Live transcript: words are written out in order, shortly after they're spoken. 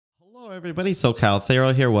Hello everybody,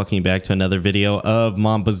 socalthero here. Welcome you back to another video of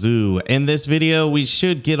Mon Bazou. In this video, we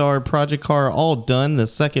should get our project car all done, the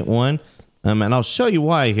second one. And I'll show you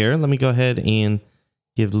why here. Let me go ahead and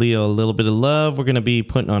give Leo a little bit of love. We're going to be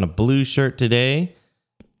putting on a blue shirt today.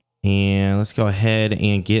 And let's go ahead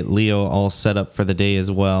and get Leo all set up for the day as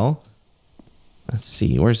well. Let's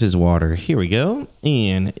see, where's his water? Here we go.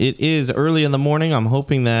 And it is early in the morning. I'm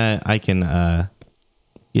hoping that I can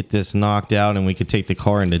get this knocked out and we could take the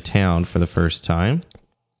car into town for the first time.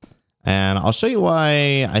 And I'll show you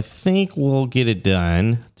why I think we'll get it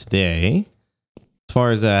done today. As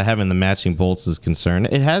far as having the matching bolts is concerned,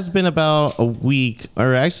 it has been about a week,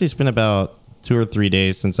 or actually it's been about 2 or 3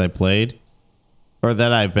 days since I played, or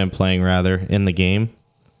that I've been playing rather, in the game.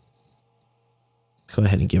 Go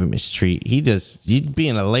ahead and give him his treat. He's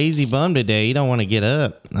being a lazy bum today. He don't want to get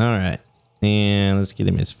up. All right. And let's get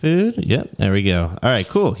him his food. Yep, there we go. All right,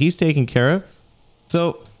 cool. He's taken care of.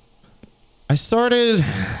 So I started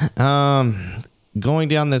going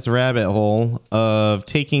down this rabbit hole of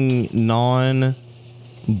taking non-blue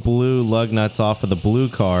lug nuts off of the blue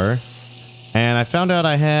car. And I found out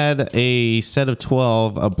I had a set of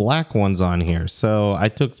 12 black ones on here. So I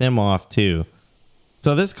took them off too.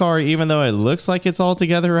 So this car, even though it looks like it's all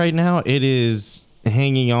together right now, it is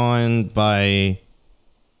hanging on by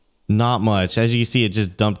not much. As you can see, it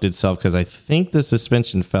just dumped itself because I think the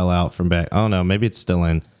suspension fell out from back. Oh no, maybe it's still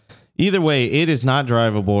in. Either way, it is not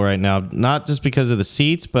drivable right now. Not just because of the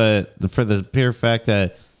seats, but for the pure fact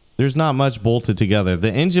that there's not much bolted together.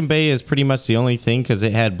 The engine bay is pretty much the only thing because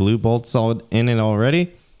it had blue bolts all in it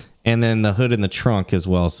already. And then the hood and the trunk as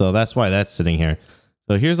well. So that's why that's sitting here.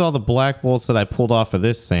 So here's all the black bolts that I pulled off of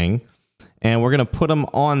this thing. And we're going to put them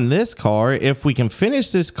on this car. If we can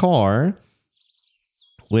finish this car,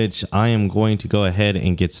 which I am going to go ahead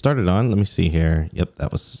and get started on. Let me see here. Yep,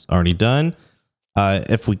 that was already done.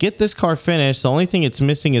 If we get this car finished, the only thing it's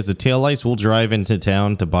missing is the taillights. We'll drive into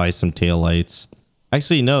town to buy some taillights.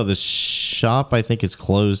 Actually, no, the shop I think is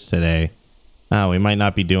closed today. We might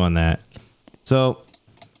not be doing that. So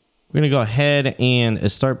we're going to go ahead and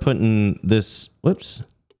start putting this,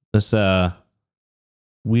 this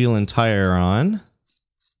wheel and tire on.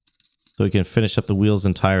 So we can finish up the wheels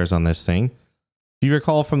and tires on this thing. If you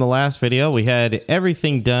recall from the last video, we had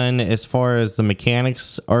everything done as far as the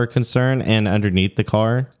mechanics are concerned and underneath the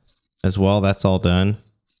car as well. That's all done.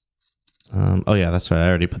 Oh yeah, that's right. I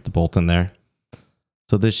already put the bolt in there.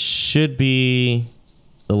 So this should be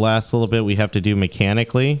the last little bit we have to do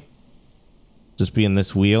mechanically. Just be in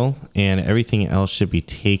this wheel and everything else should be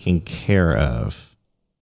taken care of.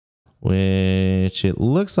 Which it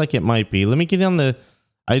looks like it might be. Let me get on the...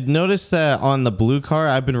 I noticed that on the blue car,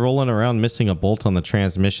 I've been rolling around missing a bolt on the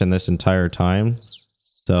transmission this entire time.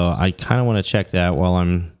 So I kind of want to check that while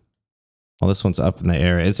this one's up in the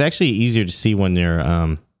air. It's actually easier to see when you're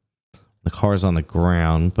the car's on the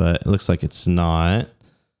ground, but it looks like it's not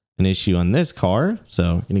an issue on this car. So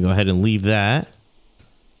I'm going to go ahead and leave that.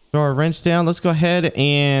 Throw our wrench down. Let's go ahead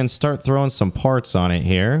and start throwing some parts on it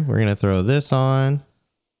here. We're going to throw this on. I'm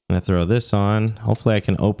going to throw this on. Hopefully I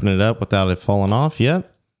can open it up without it falling off. Yep.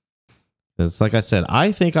 Because like I said,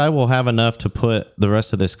 I think I will have enough to put the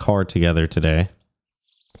rest of this car together today.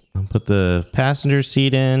 I'll put the passenger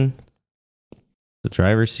seat in. The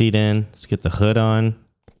driver's seat in. Let's get the hood on.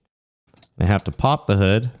 I have to pop the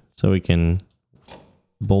hood so we can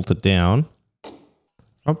bolt it down.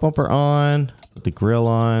 Front bumper on. Put the grill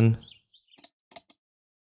on.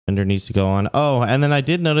 Fender needs to go on. Oh, and then I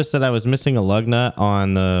did notice that I was missing a lug nut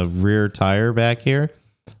on the rear tire back here.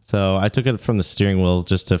 So I took it from the steering wheel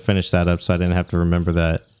just to finish that up so I didn't have to remember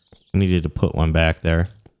that I needed to put one back there.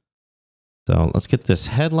 So let's get this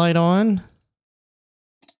headlight on.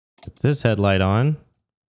 Get this headlight on.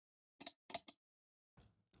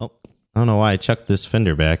 Oh, I don't know why I chucked this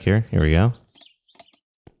fender back here. Here we go.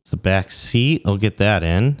 It's the back seat. I'll get that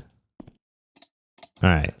in. All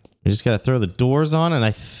right. We just got to throw the doors on, and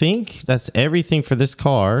I think that's everything for this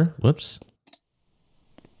car. Whoops.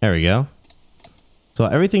 There we go. So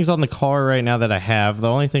everything's on the car right now that I have. The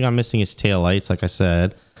only thing I'm missing is taillights, like I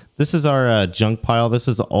said. This is our junk pile. This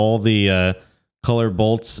is all the color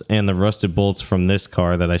bolts and the rusted bolts from this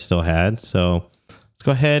car that I still had. So let's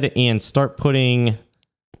go ahead and start putting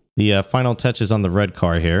the final touches on the red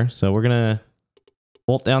car here. So we're going to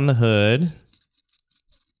bolt down the hood.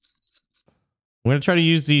 I'm going to try to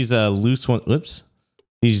use these loose ones. Whoops.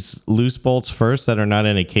 These loose bolts first that are not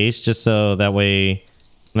in a case, just so that way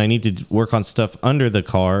when I need to work on stuff under the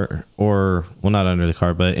car, or well, not under the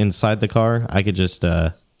car, but inside the car, I could just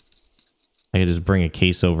bring a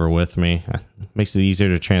case over with me. Makes it easier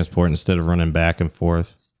to transport instead of running back and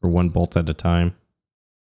forth for one bolt at a time.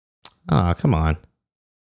 Oh, come on.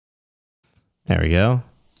 There we go.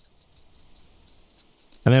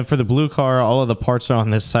 And then for the blue car, all of the parts are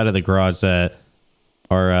on this side of the garage that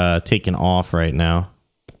are taken off right now.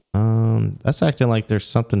 That's acting like there's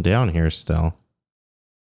something down here still.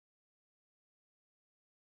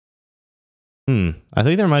 I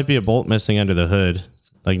think there might be a bolt missing under the hood,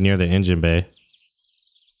 like near the engine bay.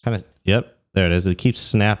 Kind of, yep, there it is. It keeps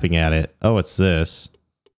snapping at it. Oh, it's this.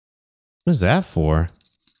 What is that for?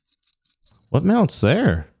 What mount's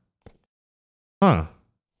there? Huh.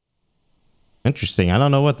 Interesting. I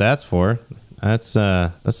don't know what that's for. That's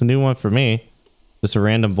a new one for me. Just a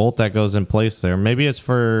random bolt that goes in place there. Maybe it's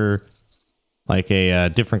for like a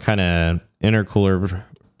different kind of intercooler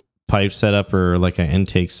pipe setup or like an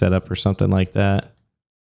intake setup or something like that.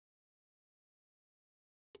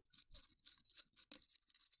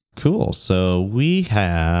 Cool. So we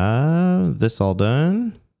have this all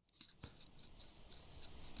done.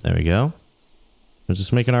 There we go. We're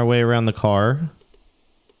just making our way around the car.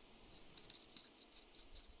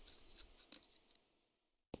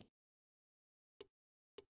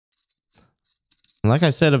 Like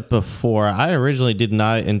I said before, I originally did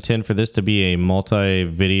not intend for this to be a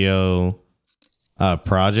multi-video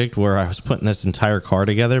project where I was putting this entire car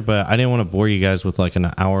together, but I didn't want to bore you guys with like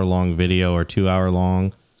an hour-long video or 2-hour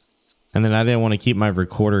long. And then I didn't want to keep my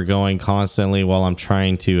recorder going constantly while I'm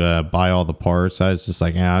trying to buy all the parts. I was just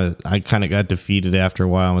like, yeah, I kind of got defeated after a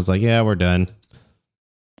while. I was like, yeah, we're done.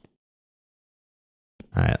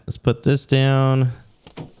 All right, let's put this down.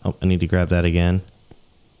 Oh, I need to grab that again.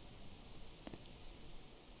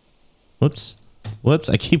 Whoops. Whoops.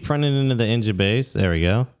 I keep running into the engine base. There we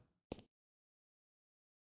go.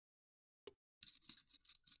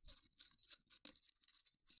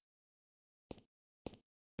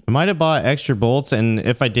 I might have bought extra bolts, and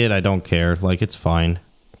if I did, I don't care. Like, it's fine.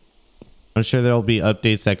 I'm sure there'll be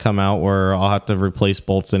updates that come out where I'll have to replace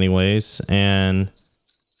bolts anyways. And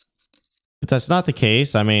if that's not the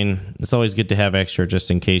case, I mean, it's always good to have extra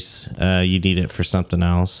just in case you need it for something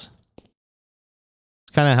else.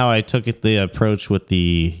 Kind of how I took it, the approach with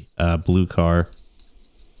the blue car.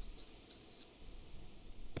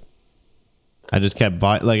 I just kept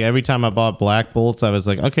like every time I bought black bolts, I was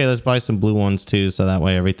like, okay, let's buy some blue ones too, so that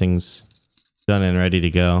way everything's done and ready to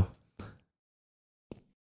go.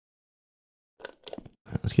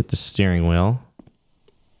 Let's get the steering wheel.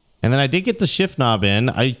 And then I did get the shift knob in.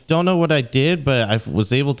 I don't know what I did, but I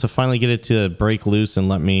was able to finally get it to break loose and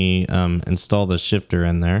let me install the shifter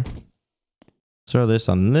in there. Throw this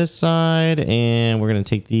on this side, and we're going to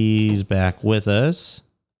take these back with us.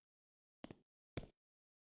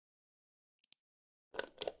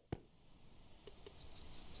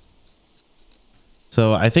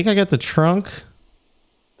 So I think I got the trunk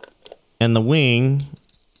and the wing.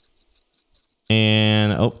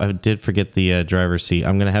 And oh, I did forget the driver's seat.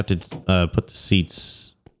 I'm going to have to put the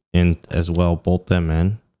seats in as well, bolt them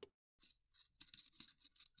in.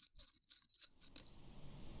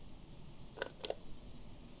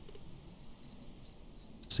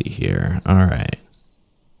 See here. All right.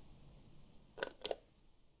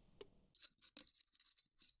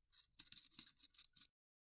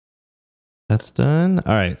 That's done.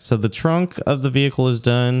 All right. So the trunk of the vehicle is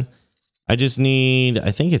done. I just need,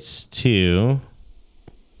 I think it's 2.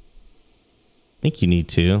 I think you need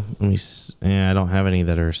 2. Let me, yeah, I don't have any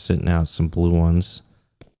that are sitting out, some blue ones.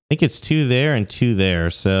 I think it's 2 there and 2 there.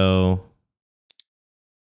 So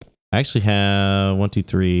I actually have 1, 2,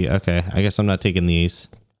 3. Okay. I guess I'm not taking these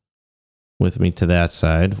with me to that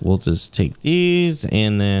side. We'll just take these,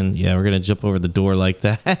 and then yeah, we're gonna jump over the door like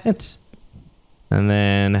that. And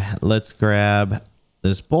then let's grab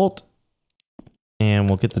this bolt, and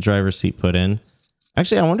we'll get the driver's seat put in.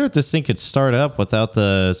 Actually, I wonder if this thing could start up without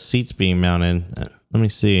the seats being mounted. Let me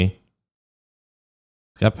see.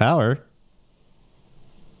 Got power.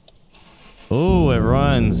 Oh, it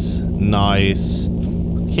runs. Nice.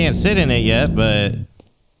 Can't sit in it yet, but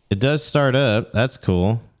it does start up. That's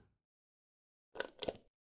cool.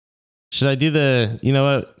 Should I do the, you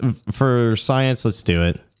know what, for science, let's do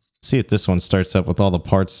it. See if this one starts up with all the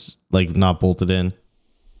parts, like, not bolted in.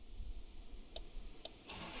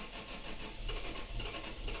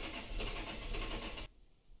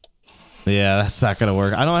 Yeah, that's not gonna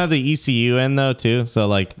work. I don't have the ECU in, though, too, so,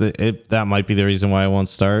 like, that might be the reason why it won't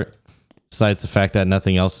start. Besides the fact that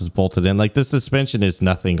nothing else is bolted in. Like, the suspension is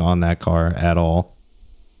nothing on that car at all.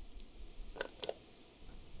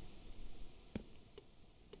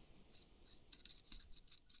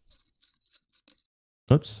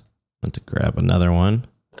 Oops. Want to grab another one.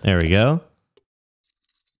 There we go.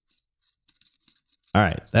 All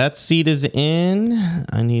right. That seat is in.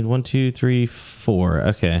 I need 1, 2, 3, 4.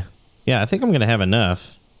 Okay. Yeah, I think I'm going to have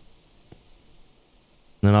enough.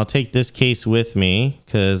 Then I'll take this case with me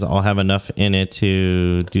because I'll have enough in it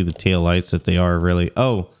to do the tail lights if they are really...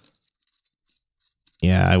 Oh.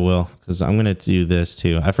 Yeah, I will because I'm going to do this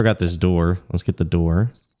too. I forgot this door. Let's get the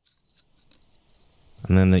door.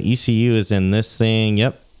 And then the ECU is in this thing.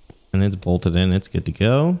 Yep. And it's bolted in. It's good to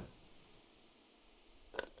go.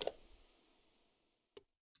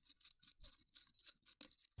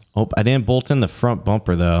 Oh, I didn't bolt in the front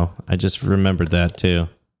bumper though. I just remembered that too.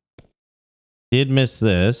 Did miss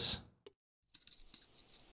this.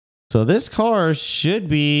 So this car should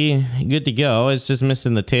be good to go. It's just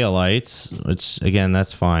missing the tail lights, which again,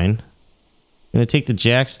 that's fine. I'm going to take the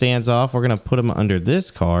jack stands off. We're going to put them under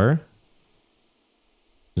this car.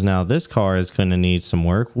 Because now this car is going to need some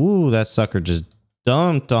work. Woo, that sucker just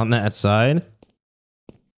dumped on that side.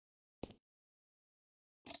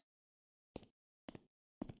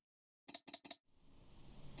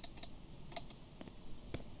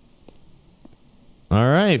 All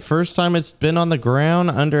right, first time it's been on the ground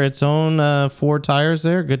under its own 4 tires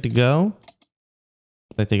there. Good to go.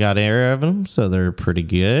 Like they got air of them, so they're pretty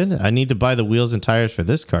good. I need to buy the wheels and tires for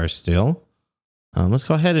this car still. Let's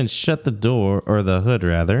go ahead and shut the door, or the hood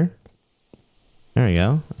rather. There we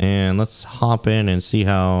go. And let's hop in and see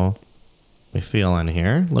how we feel in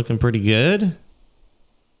here. Looking pretty good.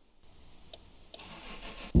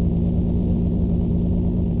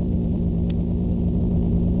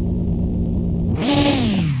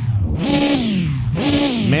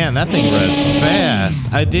 Man, that thing runs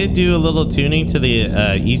fast. I did do a little tuning to the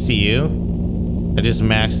ECU. I just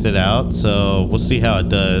maxed it out, so we'll see how it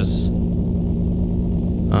does.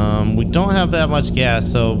 We don't have that much gas,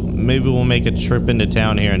 so maybe we'll make a trip into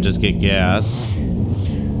town here and just get gas.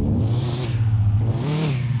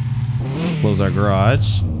 Close our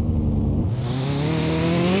garage.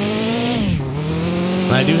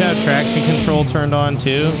 And I do have traction control turned on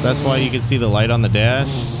too. That's why you can see the light on the dash.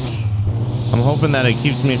 I'm hoping that it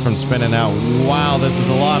keeps me from spinning out. Wow, this is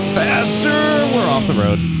a lot faster. We're off the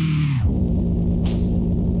road.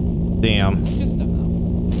 Damn.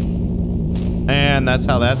 And that's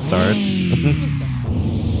how that starts.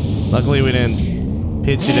 Luckily, we didn't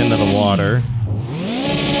pitch it into the water.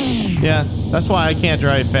 Yeah, that's why I can't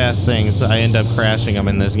drive fast things. I end up crashing them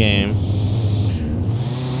in this game.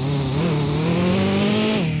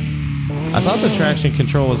 I thought the traction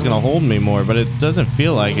control was going to hold me more, but it doesn't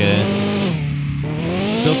feel like it.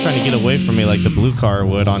 Still trying to get away from me like the blue car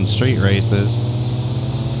would on street races.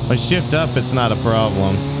 If I shift up, it's not a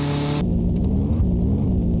problem.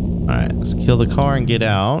 All right, let's kill the car and get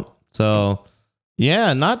out. So,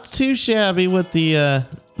 yeah, not too shabby with the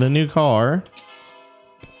new car.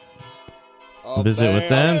 Visit with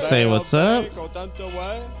them, say what's up.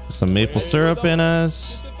 Some maple syrup in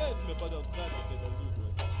us.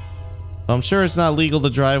 I'm sure it's not legal to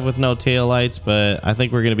drive with no taillights, but I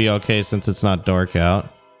think we're going to be okay since it's not dark out.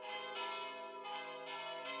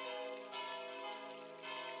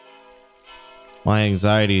 My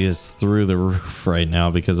anxiety is through the roof right now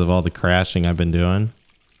because of all the crashing I've been doing.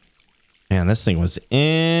 Man, this thing was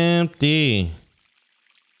empty.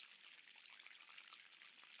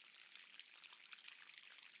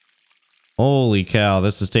 Holy cow,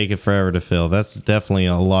 this is taking forever to fill. That's definitely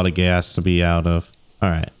a lot of gas to be out of. All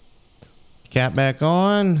right. Cap back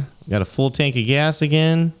on. Got a full tank of gas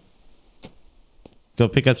again. Go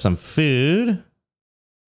pick up some food.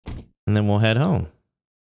 And then we'll head home.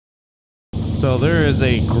 So there is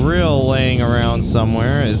a grill laying around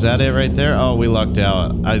somewhere. Is that it right there? Oh, we lucked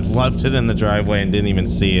out. I left it in the driveway and didn't even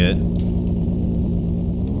see it.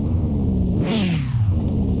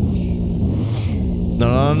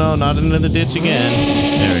 No, not into the ditch again.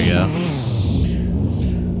 There we go.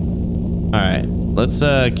 All right. Let's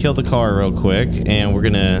kill the car real quick, and we're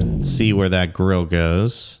gonna see where that grill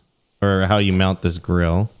goes, or how you mount this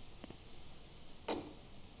grill.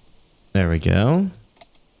 There we go.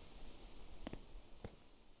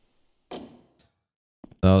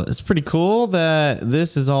 So it's pretty cool that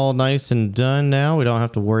this is all nice and done now. We don't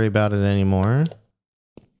have to worry about it anymore.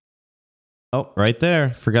 Oh, right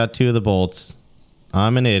there. Forgot 2 of the bolts.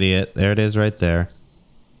 I'm an idiot. There it is right there.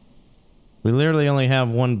 We literally only have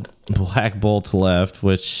 1 black bolt left,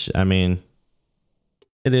 which, I mean,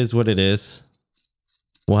 it is what it is.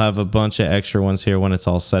 We'll have a bunch of extra ones here when it's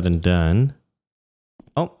all said and done.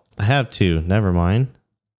 Oh, I have 2. Never mind.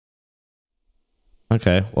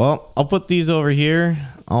 Okay, well, I'll put these over here.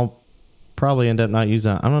 I'll probably end up not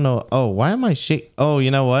using... I don't know. Oh, why am I shaking? Oh, you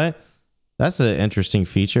know what? That's an interesting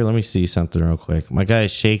feature. Let me see something real quick. My guy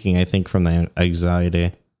is shaking, I think, from the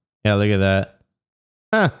anxiety. Yeah, look at that.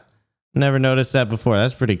 Huh. Never noticed that before.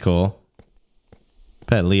 That's pretty cool.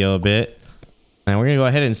 pet Leo a bit. And we're going to go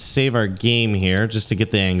ahead and save our game here just to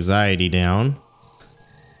get the anxiety down.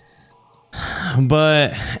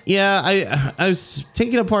 But yeah, I was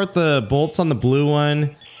taking apart the bolts on the blue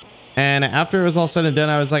one. And after it was all said and done,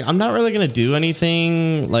 I was like, I'm not really going to do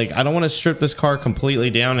anything. Like, I don't want to strip this car completely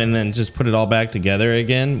down and then just put it all back together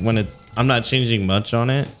again when I'm not changing much on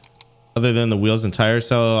it other than the wheels and tires.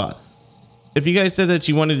 So if you guys said that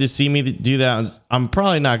you wanted to see me do that, I'm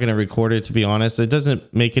probably not going to record it, to be honest. It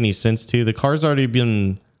doesn't make any sense to. The car's already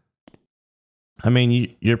been, I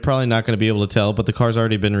mean, you're probably not going to be able to tell, but the car's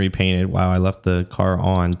already been repainted. Wow, I left the car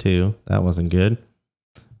on too. That wasn't good.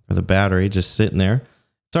 For the battery just sitting there.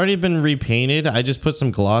 It's already been repainted. I just put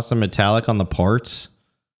some gloss and metallic on the parts,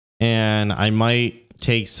 and I might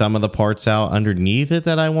take some of the parts out underneath it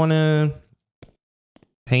that I want to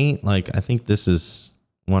paint. Like, I think this is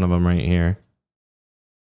one of them right here.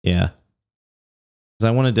 Yeah. Because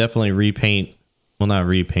I want to definitely repaint. Well, not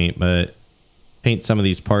repaint, but paint some of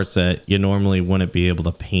these parts that you normally wouldn't be able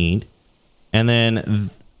to paint. And then,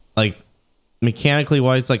 like, mechanically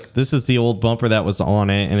wise, like, this is the old bumper that was on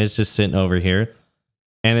it, and it's just sitting over here.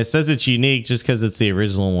 And it says it's unique just because it's the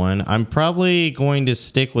original one. I'm probably going to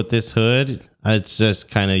stick with this hood. It's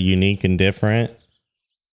just kind of unique and different.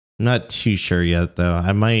 I'm not too sure yet, though.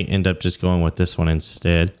 I might end up just going with this one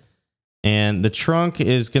instead. And the trunk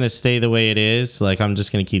is going to stay the way it is. Like, I'm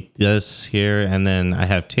just going to keep this here. And then I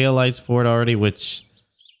have taillights for it already, which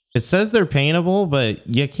it says they're paintable, but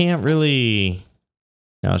you can't really...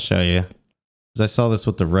 I'll show you. Because I saw this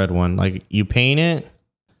with the red one. Like, you paint it.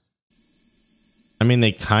 I mean,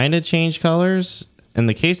 they kind of change colors. In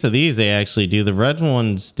the case of these, they actually do. The red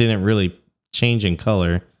ones didn't really change in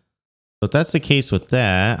color. So if that's the case with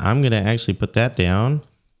that, I'm going to actually put that down.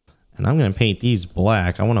 And I'm going to paint these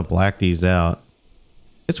black. I want to black these out.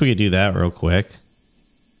 Guess we could do that real quick.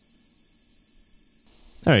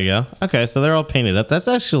 There we go. Okay, so they're all painted up. That's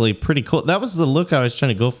actually pretty cool. That was the look I was trying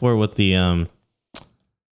to go for with the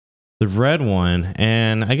red one,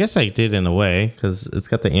 and I guess I did in a way because it's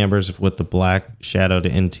got the ambers with the black shadowed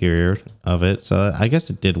interior of it, so I guess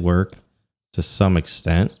it did work to some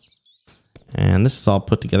extent. And this is all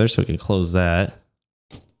put together so we can close that.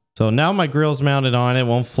 So now my grill's mounted on. It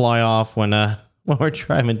won't fly off when we're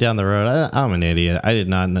driving down the road. I'm an idiot. I did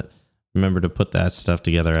not remember to put that stuff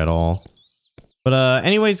together at all. But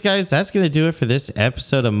anyways, guys, that's gonna do it for this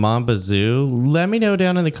episode of Mon Bazou. Let me know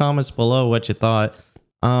down in the comments below what you thought.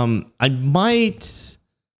 I might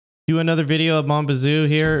do another video of Mon Bazou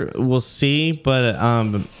here. We'll see. But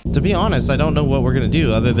to be honest, I don't know what we're going to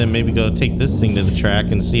do other than maybe go take this thing to the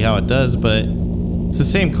track and see how it does. But it's the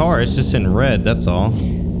same car. It's just in red. That's all.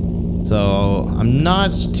 So I'm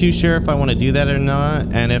not too sure if I want to do that or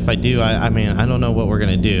not. And if I do, I mean, I don't know what we're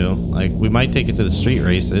going to do. Like, we might take it to the street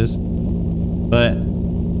races. But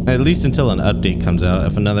at least until an update comes out.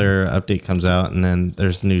 If another update comes out and then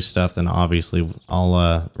there's new stuff, then obviously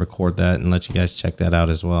I'll record that and let you guys check that out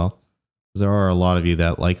as well. There are a lot of you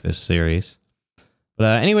that like this series.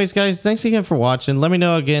 But anyways, guys, thanks again for watching. Let me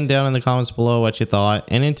know again down in the comments below what you thought.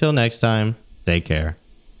 And until next time, take care.